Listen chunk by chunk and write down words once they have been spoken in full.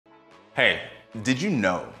Hey, did you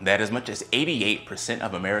know that as much as 88%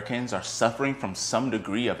 of Americans are suffering from some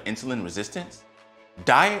degree of insulin resistance?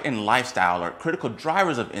 Diet and lifestyle are critical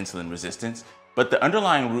drivers of insulin resistance, but the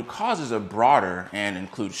underlying root causes are broader and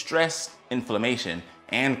include stress, inflammation,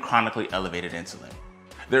 and chronically elevated insulin.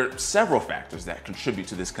 There are several factors that contribute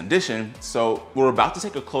to this condition, so we're about to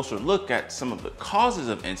take a closer look at some of the causes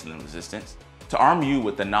of insulin resistance to arm you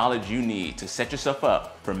with the knowledge you need to set yourself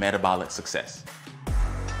up for metabolic success.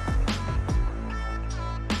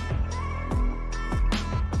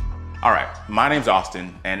 All right, my name's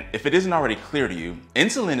Austin, and if it isn't already clear to you,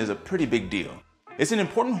 insulin is a pretty big deal. It's an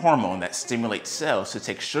important hormone that stimulates cells to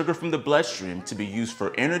take sugar from the bloodstream to be used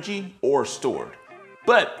for energy or stored.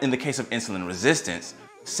 But in the case of insulin resistance,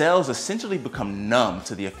 cells essentially become numb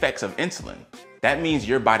to the effects of insulin. That means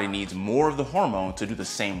your body needs more of the hormone to do the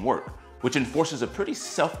same work, which enforces a pretty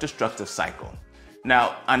self-destructive cycle.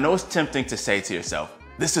 Now, I know it's tempting to say to yourself,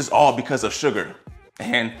 this is all because of sugar.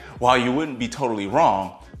 And while you wouldn't be totally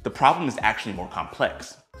wrong, the problem is actually more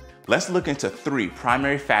complex. Let's look into three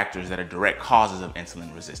primary factors that are direct causes of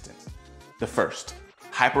insulin resistance. The first,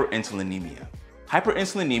 hyperinsulinemia.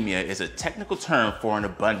 Hyperinsulinemia is a technical term for an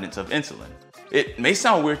abundance of insulin. It may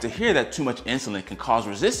sound weird to hear that too much insulin can cause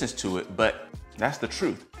resistance to it, but that's the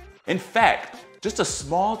truth. In fact, just a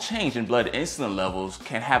small change in blood insulin levels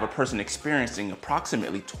can have a person experiencing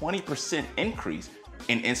approximately 20% increase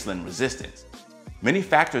in insulin resistance. Many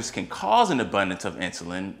factors can cause an abundance of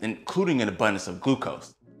insulin, including an abundance of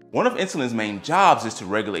glucose. One of insulin's main jobs is to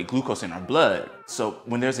regulate glucose in our blood. So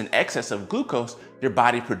when there's an excess of glucose, your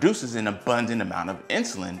body produces an abundant amount of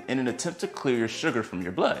insulin in an attempt to clear your sugar from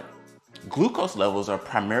your blood. Glucose levels are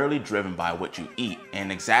primarily driven by what you eat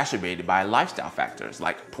and exacerbated by lifestyle factors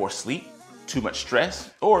like poor sleep, too much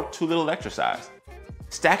stress, or too little exercise.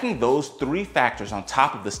 Stacking those three factors on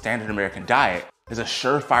top of the standard American diet is a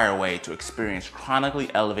surefire way to experience chronically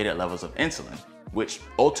elevated levels of insulin, which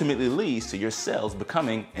ultimately leads to your cells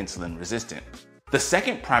becoming insulin resistant. The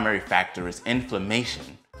second primary factor is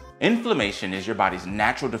inflammation. Inflammation is your body's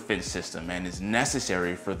natural defense system and is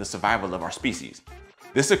necessary for the survival of our species.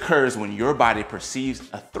 This occurs when your body perceives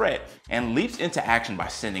a threat and leaps into action by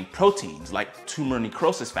sending proteins like tumor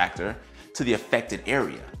necrosis factor to the affected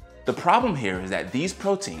area. The problem here is that these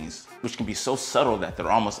proteins, which can be so subtle that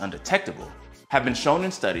they're almost undetectable, have been shown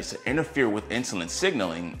in studies to interfere with insulin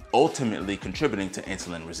signaling, ultimately contributing to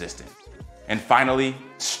insulin resistance. And finally,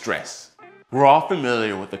 stress. We're all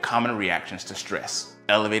familiar with the common reactions to stress: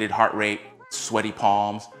 elevated heart rate, sweaty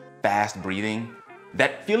palms, fast breathing.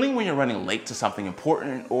 That feeling when you're running late to something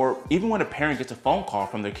important, or even when a parent gets a phone call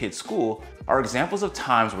from their kid's school, are examples of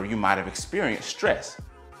times where you might have experienced stress.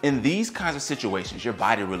 In these kinds of situations, your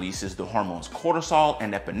body releases the hormones cortisol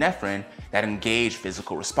and epinephrine that engage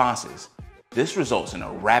physical responses. This results in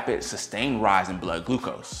a rapid, sustained rise in blood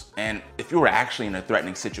glucose. And if you were actually in a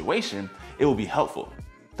threatening situation, it will be helpful.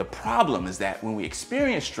 The problem is that when we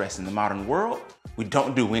experience stress in the modern world, we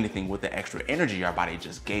don't do anything with the extra energy our body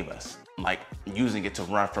just gave us, like using it to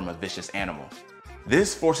run from a vicious animal.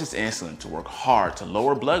 This forces insulin to work hard to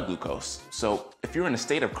lower blood glucose. So if you're in a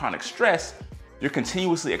state of chronic stress, you're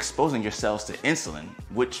continuously exposing your cells to insulin,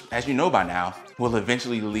 which, as you know by now, will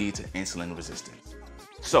eventually lead to insulin resistance.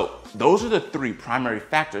 So those are the three primary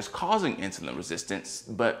factors causing insulin resistance,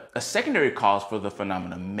 but a secondary cause for the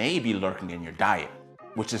phenomenon may be lurking in your diet,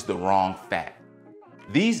 which is the wrong fat.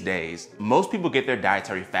 These days, most people get their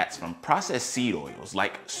dietary fats from processed seed oils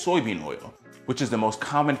like soybean oil, which is the most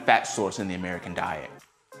common fat source in the American diet.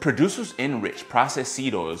 Producers enrich processed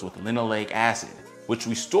seed oils with linoleic acid, which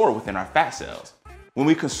we store within our fat cells. When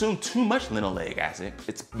we consume too much linoleic acid,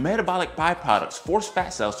 its metabolic byproducts force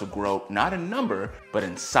fat cells to grow not in number, but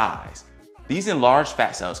in size. These enlarged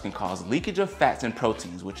fat cells can cause leakage of fats and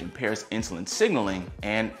proteins, which impairs insulin signaling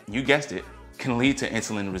and, you guessed it, can lead to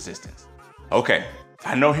insulin resistance. Okay,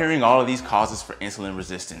 I know hearing all of these causes for insulin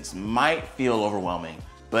resistance might feel overwhelming,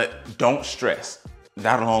 but don't stress.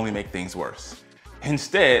 That'll only make things worse.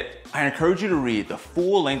 Instead, I encourage you to read the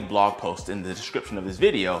full-length blog post in the description of this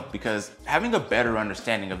video, because having a better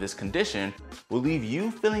understanding of this condition will leave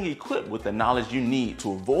you feeling equipped with the knowledge you need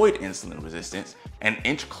to avoid insulin resistance and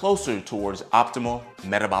inch closer towards optimal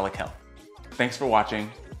metabolic health. Thanks for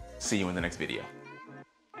watching. See you in the next video.